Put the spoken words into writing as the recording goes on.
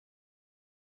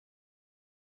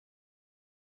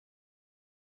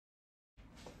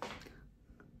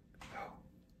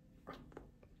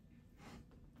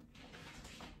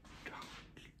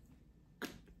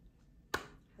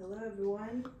Hello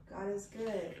everyone, God is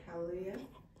good, hallelujah.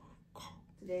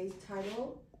 Today's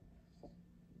title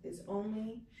is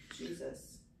Only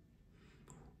Jesus.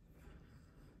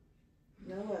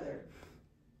 No other.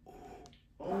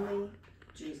 Only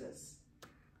Jesus.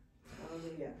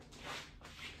 Hallelujah.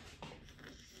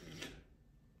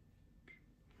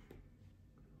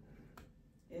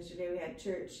 Yesterday we had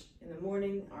church in the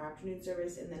morning, our afternoon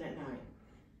service, and then at night.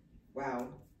 Wow.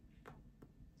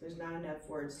 There's not enough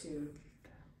words to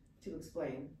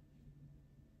explain.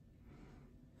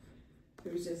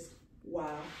 It was just,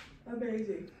 wow,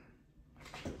 amazing.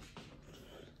 It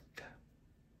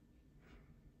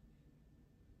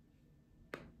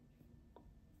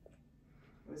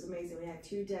was amazing. We had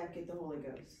 2 deaf get the Holy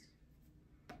Ghost.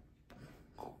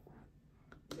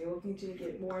 They will continue to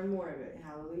get more and more of it.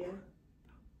 Hallelujah.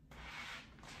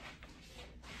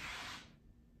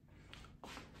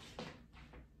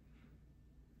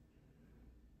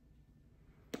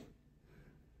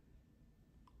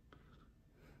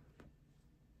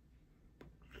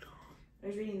 I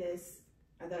was reading this.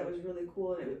 I thought it was really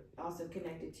cool, and it also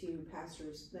connected to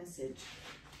Pastor's message.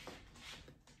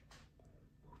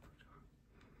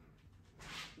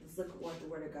 Let's look at what the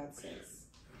Word of God says.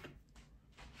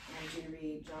 I want you to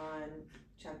read John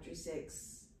chapter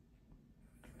 6,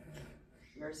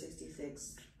 verse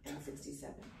 66 and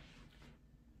 67.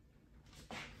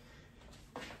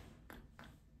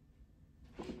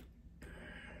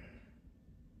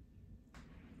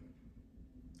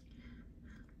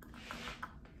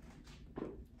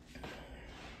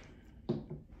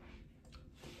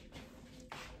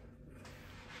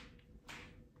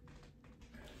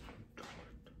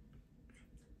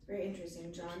 Very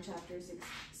interesting. John chapter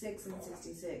 6 and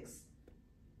 66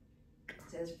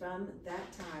 says, from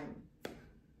that time,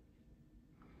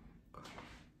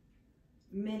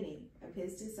 many of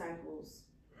his disciples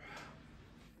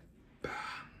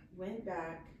went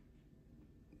back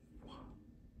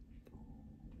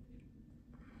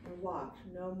and walked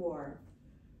no more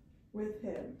with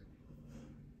him,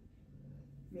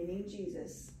 meaning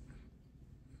Jesus.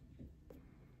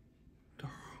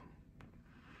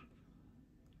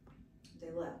 They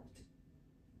left.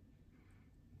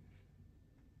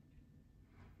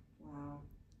 Wow.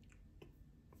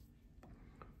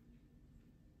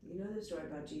 You know the story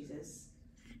about Jesus.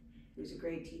 He was a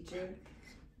great teacher,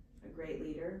 a great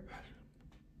leader,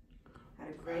 had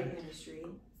a great ministry.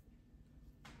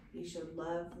 He showed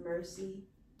love, mercy.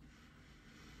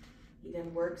 He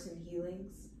done works and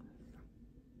healings.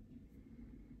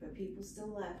 But people still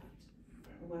left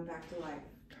and went back to life,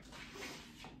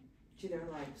 to their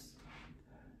lives.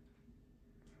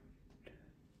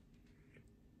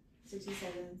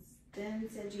 67. Then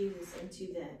said Jesus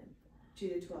unto them, to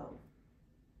the 12,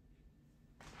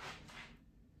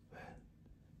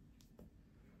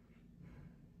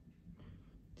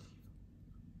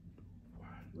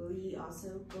 will ye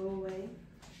also go away?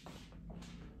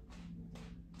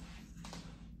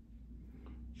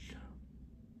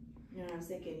 I was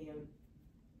thinking,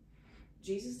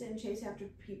 Jesus didn't chase after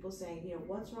people saying,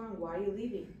 what's wrong? Why are you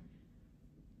leaving?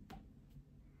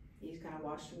 He just kind of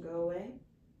watched them go away.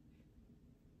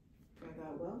 I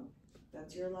thought, well,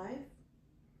 that's your life.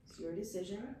 It's your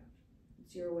decision.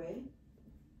 It's your way.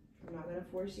 I'm not going to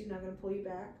force you. I'm not going to pull you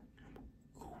back.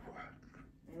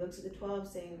 And he looks at the 12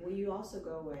 saying, will you also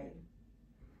go away?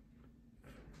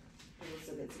 And let's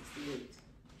look at 68.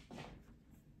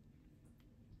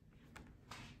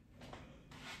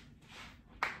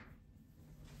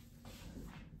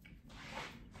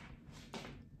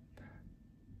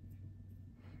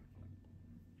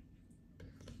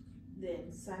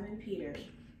 Then Simon Peter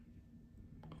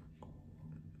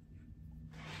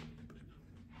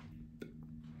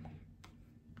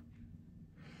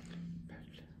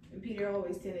and Peter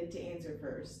always tended to answer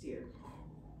first here.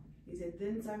 He said,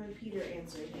 then Simon Peter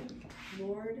answered him,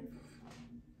 Lord,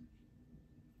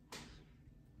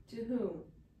 to whom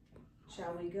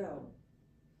shall we go?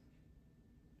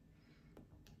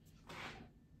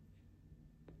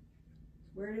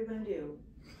 Where are we going to do?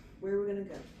 Where are we going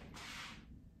to go?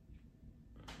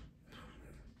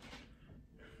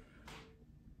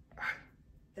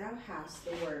 Thou hast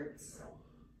the words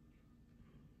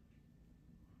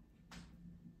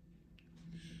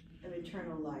of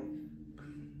eternal life.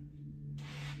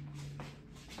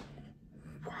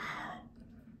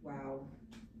 Wow.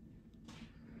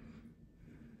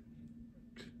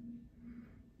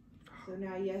 So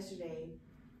now yesterday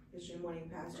morning,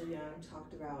 Pastor Young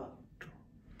talked about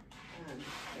and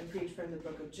preached from the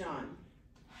book of John.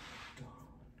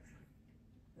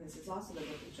 And this is also the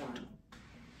book of John.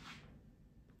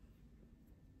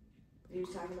 He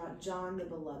was talking about John the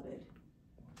Beloved.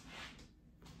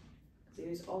 So he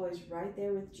was always right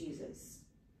there with Jesus.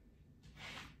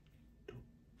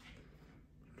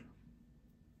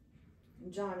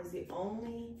 And John is the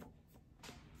only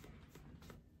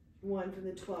one from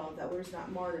the 12 that was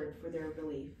not martyred for their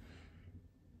belief.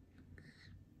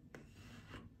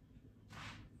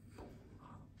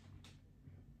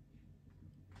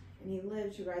 And he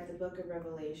lived to write the book of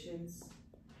Revelations.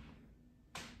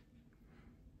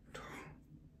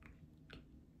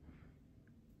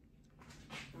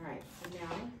 All right, so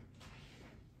now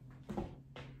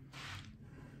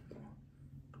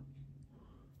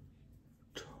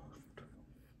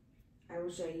I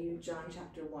will show you John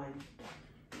chapter 1,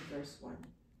 verse 1.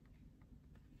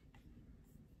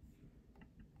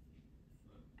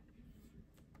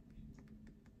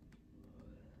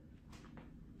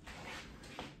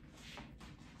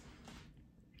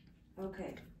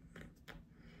 Okay,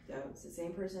 so it's the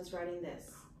same person that's writing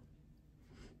this.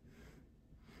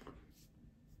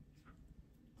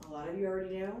 A lot of you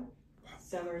already know,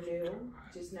 some are new,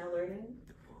 just now learning.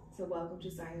 So welcome to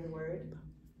Signing the Word.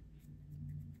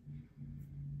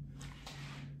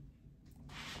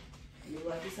 You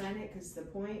love to sign it because the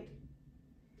point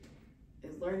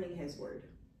is learning His Word.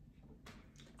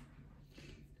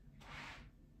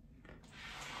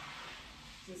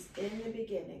 Just in the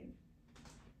beginning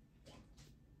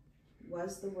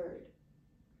was the Word.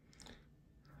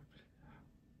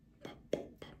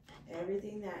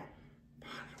 Everything that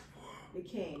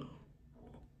became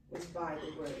was by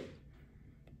the Word.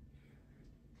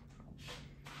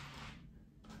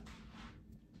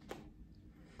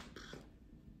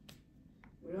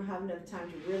 We don't have enough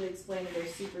time to really explain it. They're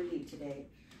super deep today.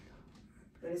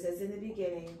 But it says, in the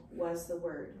beginning was the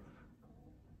Word.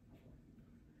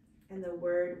 And the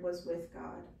Word was with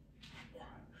God.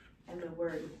 And the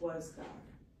Word was God.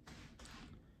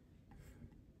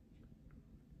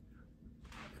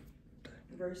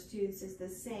 Verse 2 it says, the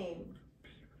same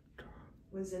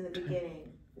was in the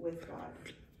beginning with God.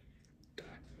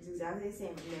 It's exactly the same.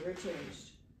 It never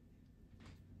changed.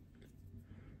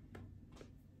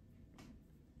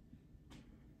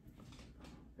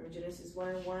 From Genesis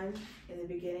 1:1 in the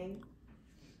beginning.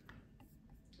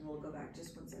 And we'll go back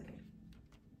just 1 second.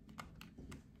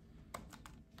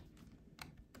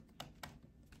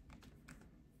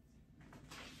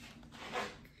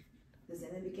 Because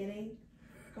in the beginning,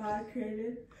 God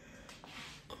created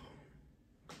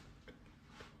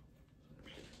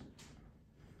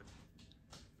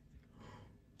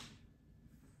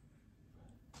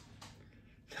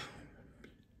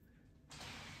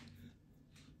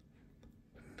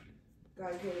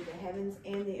the heavens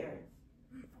and the earth.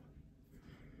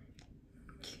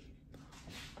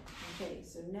 Okay,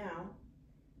 so now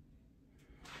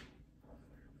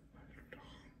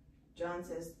John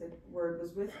says the Word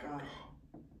was with God.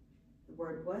 The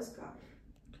Word was God.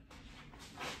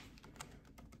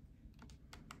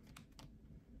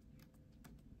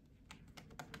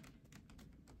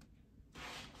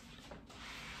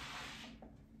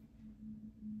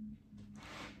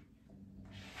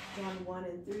 John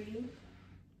 1:3,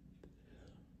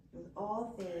 with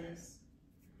all things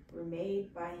were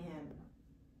made by Him.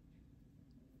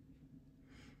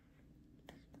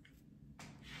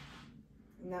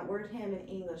 And that word Him in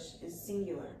English is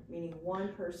singular, meaning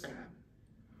one person.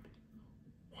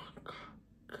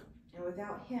 And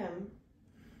without Him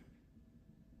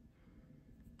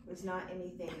was not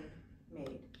anything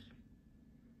made.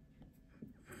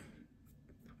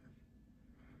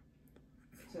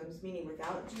 So it's meaning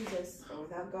without Jesus or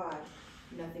without God,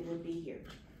 nothing would be here.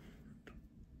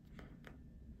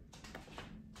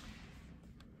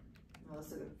 Now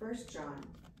let's look at 1 John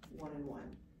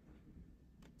 1:1.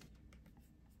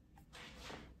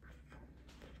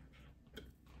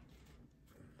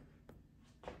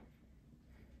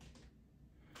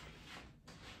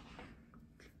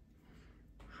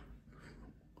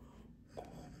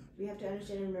 We have to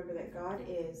understand and remember that God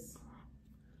is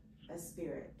a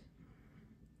spirit.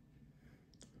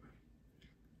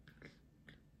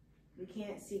 We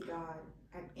can't see God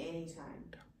at any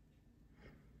time.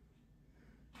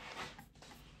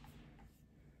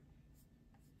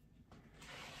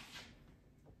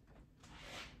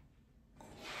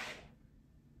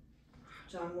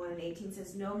 John 1:18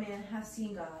 says, no man has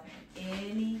seen God at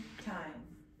any time.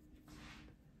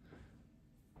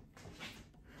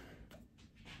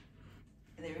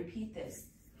 And they repeat this.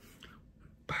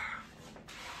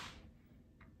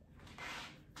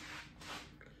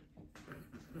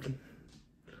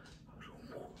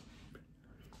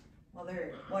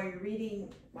 While you're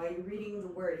reading the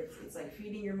Word, it's like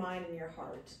feeding your mind and your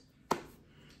heart.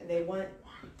 And they want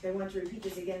to repeat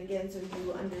this again and again so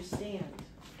you understand.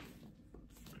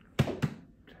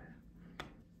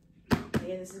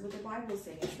 again, this is what the Bible is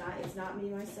saying. It's not me,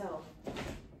 myself. It's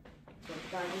what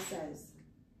the Bible says.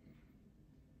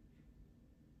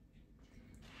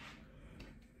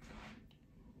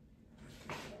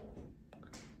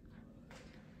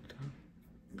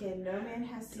 Again, no man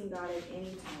has seen God at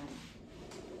any time.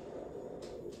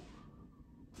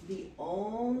 The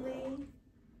only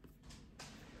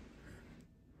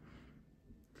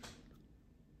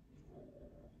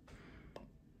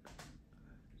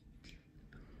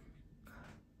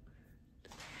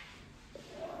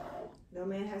no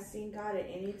man has seen God at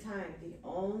any time. The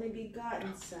only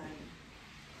begotten Son,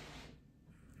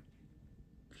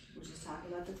 which is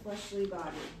talking about the fleshly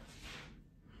body.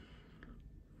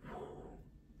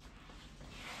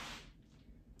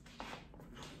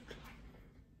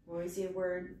 When we see the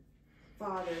word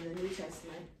Father in the New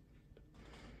Testament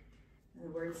and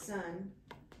the word Son,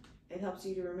 it helps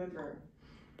you to remember.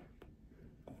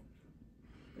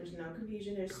 There's no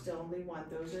confusion. There's still only one.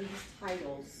 Those are his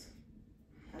titles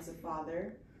as a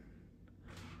father.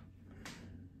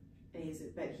 And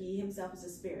but he himself is a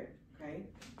spirit, okay?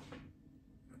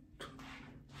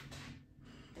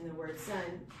 And the word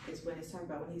Son is when it's talking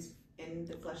about when he's in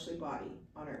the fleshly body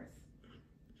on earth.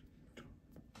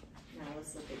 Now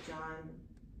let's look at John,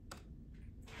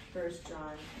 1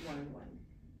 John 1:1.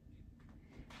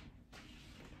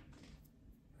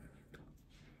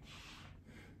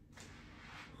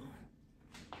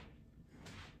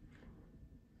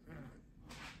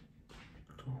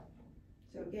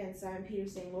 So again, Simon Peter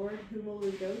saying, Lord, whom will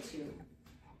we go to?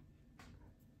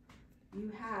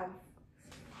 You have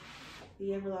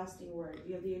the everlasting word.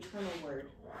 You have the eternal word.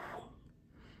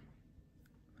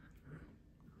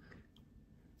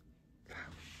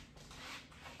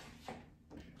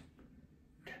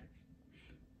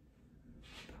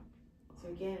 So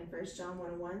again, 1 John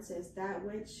 1:1 says, that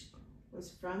which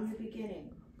was from the beginning.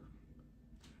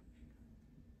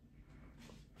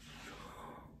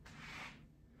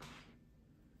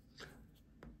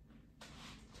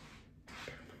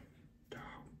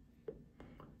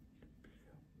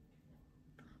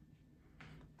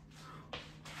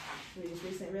 We just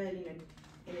recently read,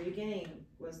 in the beginning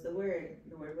was the Word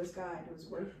was God, it was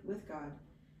Word with God.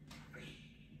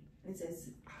 It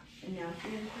says, and now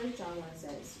here in 1 John 1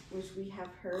 says, which we have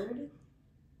heard,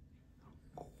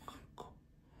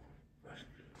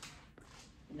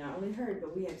 not only heard,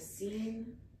 but we have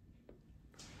seen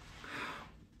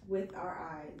with our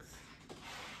eyes.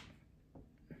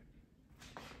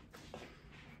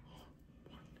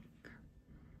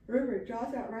 Remember,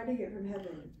 John's not writing it from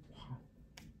heaven.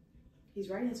 He's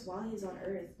writing this while he's on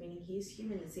earth, meaning he's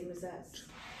human the same as us.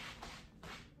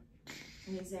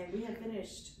 And he's saying, we have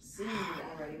finished seeing you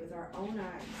already with our own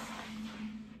eyes.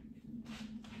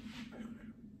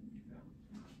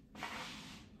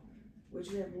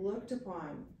 Which we have looked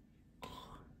upon.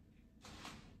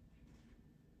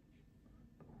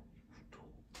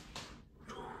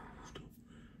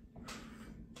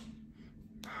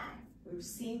 We've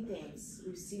seen things.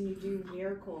 We've seen you do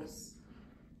miracles.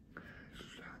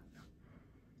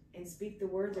 And speak the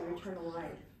words of eternal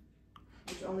life,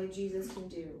 which only Jesus can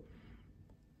do.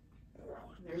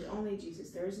 There's only Jesus.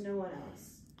 There is no one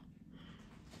else.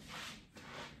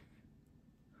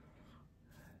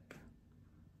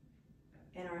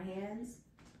 And our hands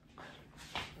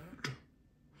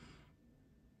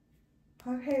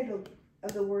are handled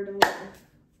of the word of life.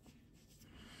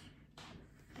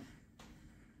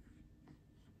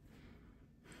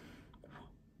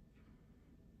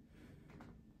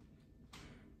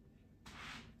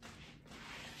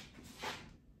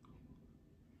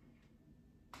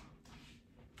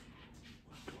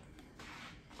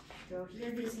 So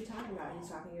here, who's he talking about?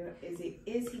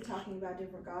 Is he talking about a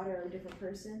different God or a different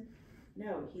person?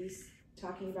 No, he's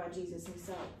talking about Jesus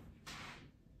himself.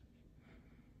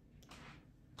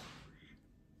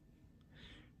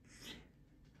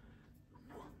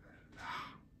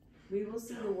 We will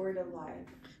see the word of life.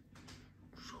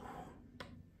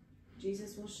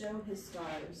 Jesus will show his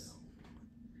scars.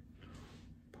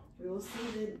 We will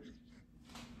see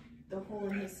the hole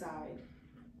in his side.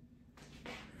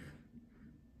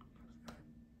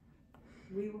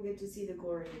 We will get to see the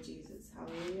glory of Jesus.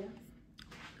 Hallelujah.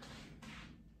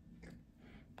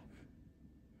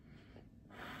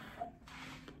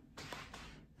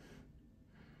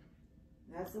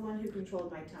 That's the one who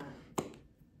controlled my tongue.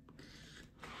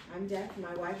 I'm deaf.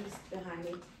 My wife is behind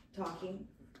me talking.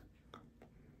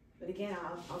 But again,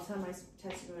 I'll tell my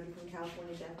testimony from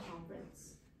California Deaf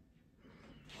Conference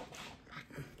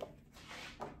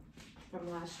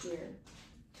from last year.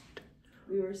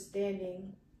 We were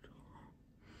standing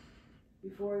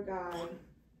before God,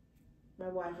 my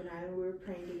wife and I, we were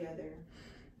praying together.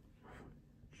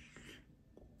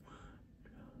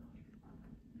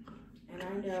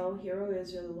 know, hear, O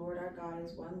Israel, the Lord our God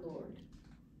is one Lord.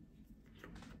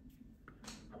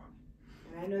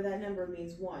 And I know that number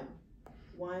means one.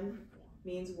 One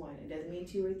means one. It doesn't mean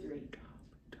 2 or 3.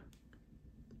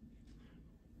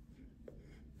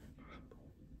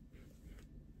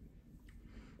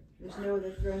 There's no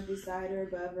other thrones beside or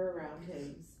above or around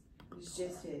him. It's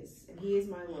just his. And he is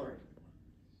my Lord.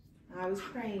 I was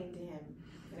praying to him,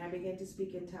 and I began to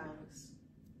speak in tongues.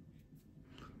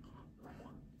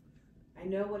 I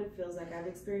know what it feels like. I've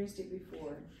experienced it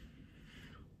before.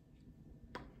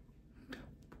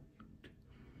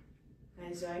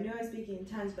 And so I knew I was speaking in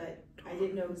tongues, but I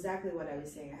didn't know exactly what I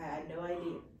was saying. I had no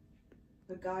idea.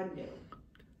 But God knew.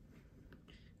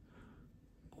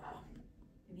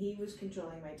 And he was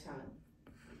controlling my tongue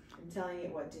and telling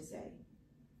it what to say.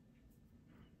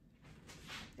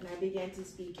 And I began to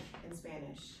speak in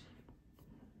Spanish.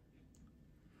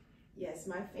 Yes,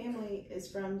 my family is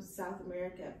from South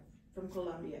America, from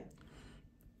Colombia.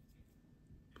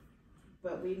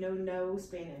 But we know no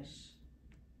Spanish.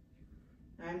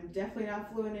 I'm definitely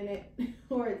not fluent in it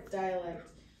or its dialect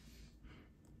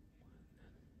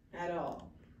at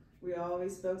all. We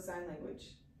always spoke sign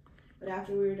language. But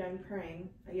after we were done praying,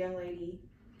 a young lady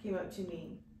came up to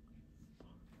me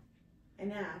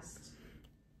and asked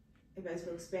if I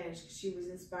spoke Spanish, because she was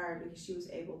inspired because she was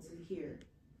able to hear.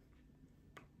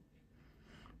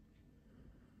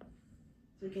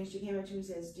 So again, she came up to me and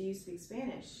says, "Do you speak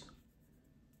Spanish?"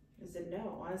 I said,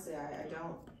 "No, honestly, I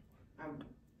don't. I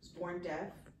was born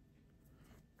deaf,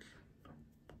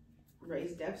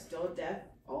 raised deaf, still deaf,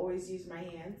 always use my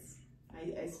hands.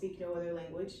 I speak no other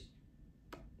language."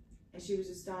 And she was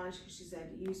astonished because she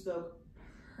said, "You spoke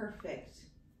perfect."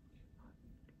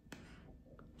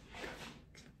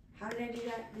 How did I do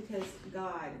that? Because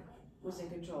God was in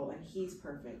control and he's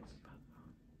perfect.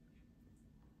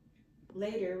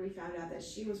 Later, we found out that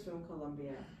she was from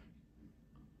Colombia.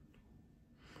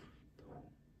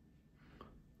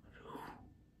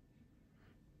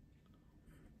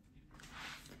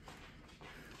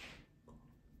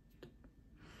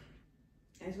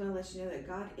 I just want to let you know that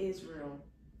God is real.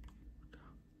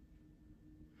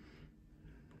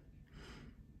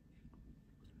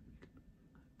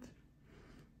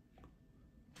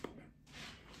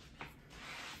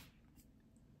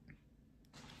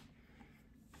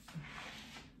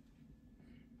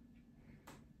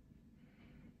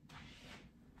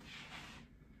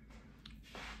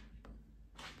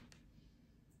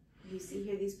 You see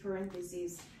here, these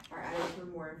parentheses are added for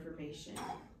more information.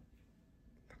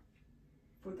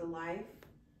 For the life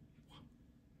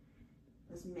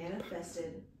was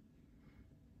manifested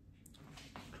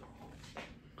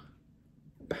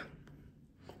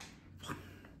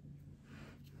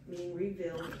meaning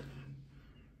revealed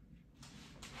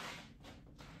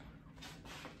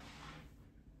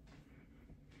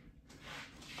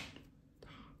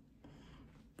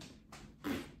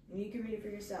and you can read it for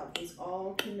yourself. These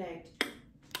all connect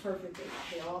perfectly.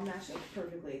 They all match up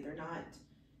perfectly. They're not,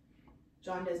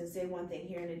 John doesn't say one thing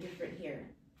here and a different here.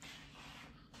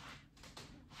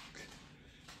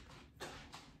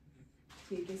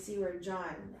 So you can see where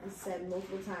John has said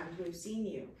multiple times, "We've seen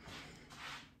you.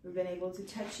 We've been able to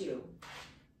touch you.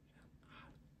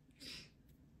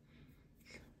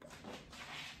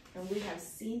 And we have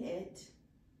seen it,"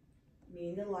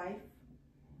 meaning the life,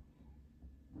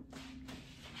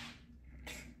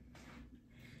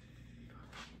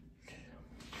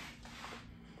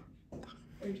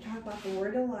 we talk about the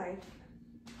word of life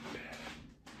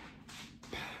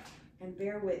and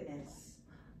bear witness.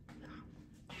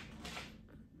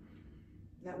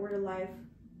 That word of life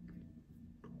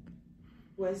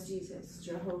was Jesus,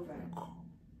 Jehovah.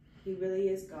 He really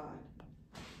is God.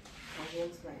 I will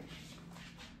explain.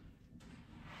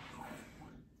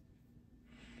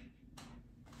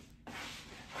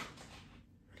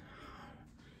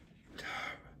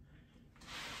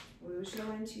 We will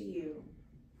show unto you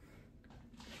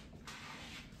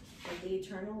of the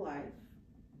eternal life.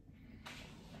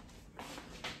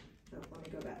 Oh, let me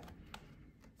go back.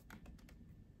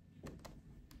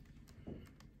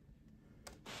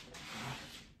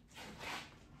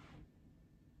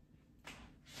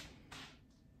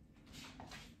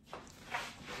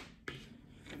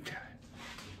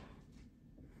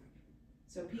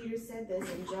 So Peter said this,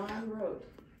 and John wrote,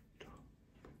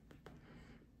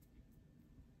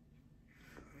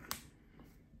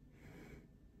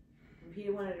 and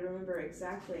Peter wanted to remember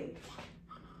exactly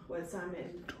what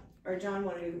John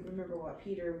wanted to remember what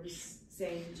Peter was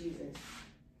saying to Jesus.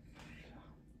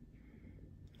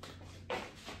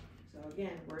 So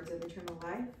again, words of eternal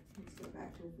life. Let's go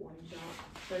back to 1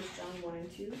 John 1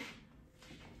 and 2.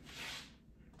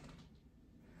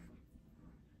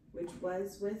 which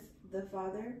was with the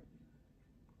Father.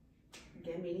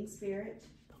 Again, meaning spirit.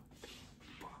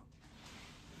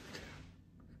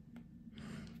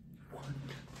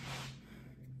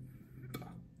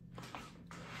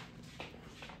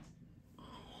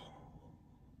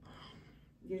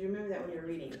 You have to remember that when you're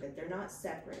reading, that they're not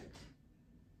separate.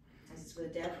 This is for the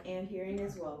deaf and hearing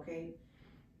as well, okay?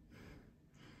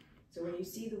 So when you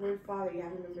see the word Father, you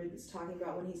have to remember it's talking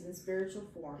about when he's in spiritual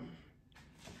form.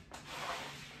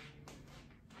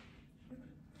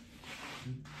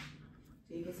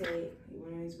 So you can say,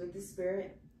 when he's with the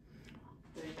Spirit,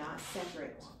 they're not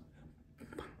separate.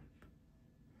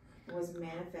 It was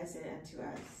manifested unto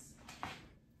us.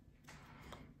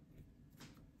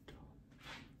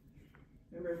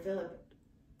 Remember Philip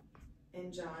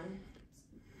and John,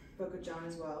 book of John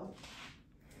as well.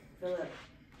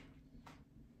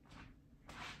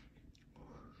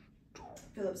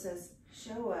 Philip says,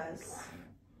 show us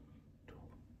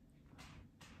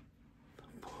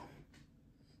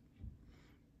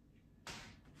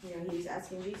he's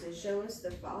asking Jesus, show us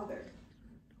the Father.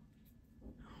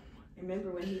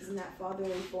 Remember, when he's in that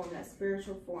fatherly form, that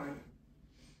spiritual form,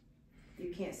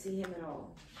 you can't see him at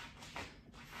all.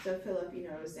 So Philip,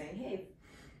 is saying, hey,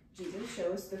 Jesus,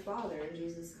 show us the Father. And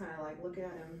Jesus kind of like looking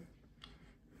at him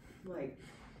like,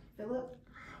 Philip,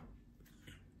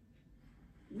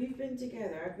 we've been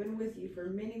together. I've been with you for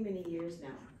many, many years now.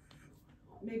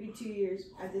 Maybe 2 years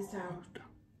at this time.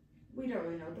 We don't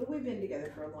really know, but we've been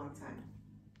together for a long time.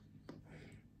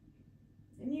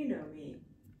 And you know me.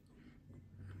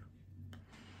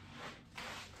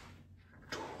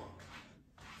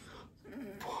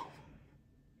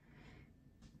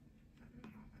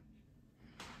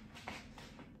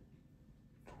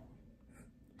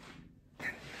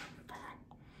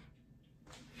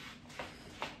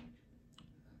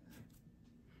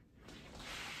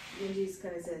 And Jesus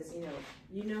kind of says,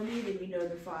 you know me, then you know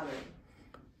the Father.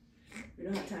 We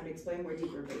don't have time to explain more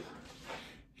deeper, but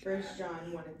 1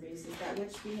 John 1:3 says, that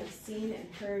which we have seen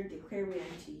and heard declare we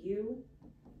unto you.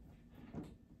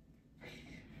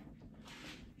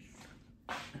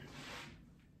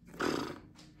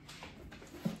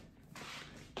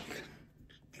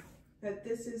 That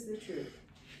this is the truth.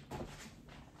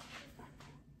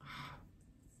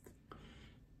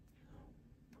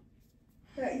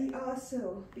 That ye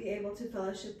also be able to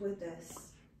fellowship with us.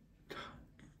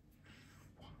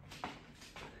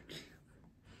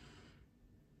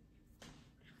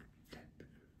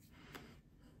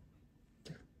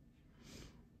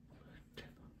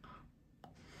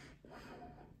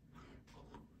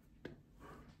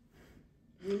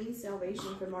 We need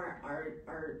salvation from our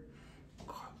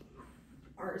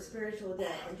spiritual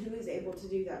death, and who is able to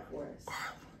do that for us?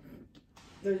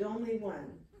 There's only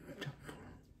one.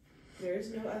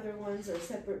 There's no other ones or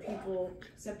separate people,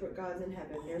 separate gods in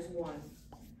heaven. There's one.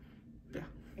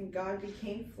 And God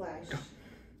became flesh,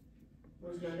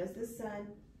 was known as the Son,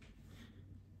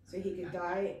 so he could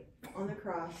die on the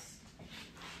cross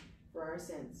for our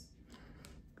sins.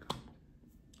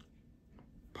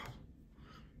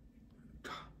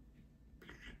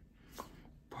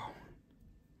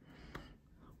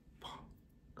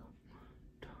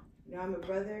 Now I'm a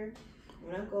brother,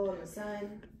 I'm an uncle, I'm a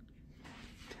son,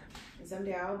 and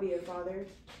someday I'll be a father.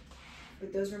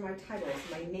 But those are my titles.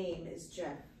 My name is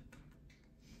Jeff.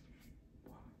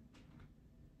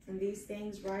 And these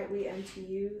things write we unto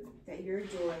you, that your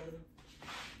joy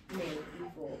may be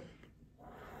full.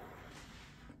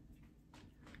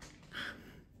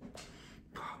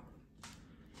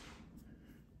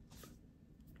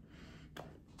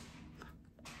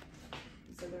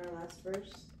 So then our last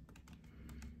verse.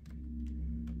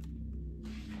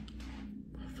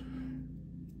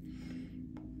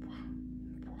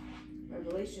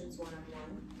 Revelations 1:1.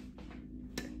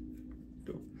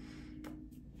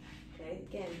 Okay,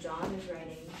 again, John is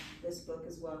writing this book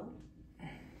as well.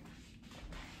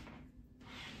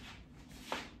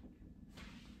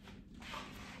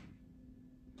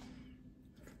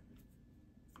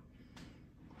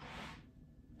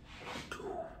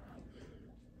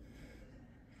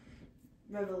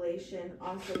 Revelation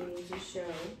also means to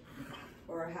show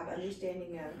or have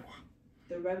understanding of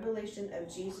the revelation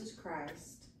of Jesus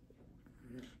Christ.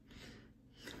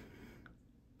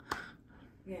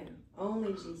 Again,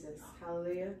 only Jesus.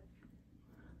 Hallelujah.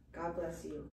 God bless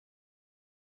you.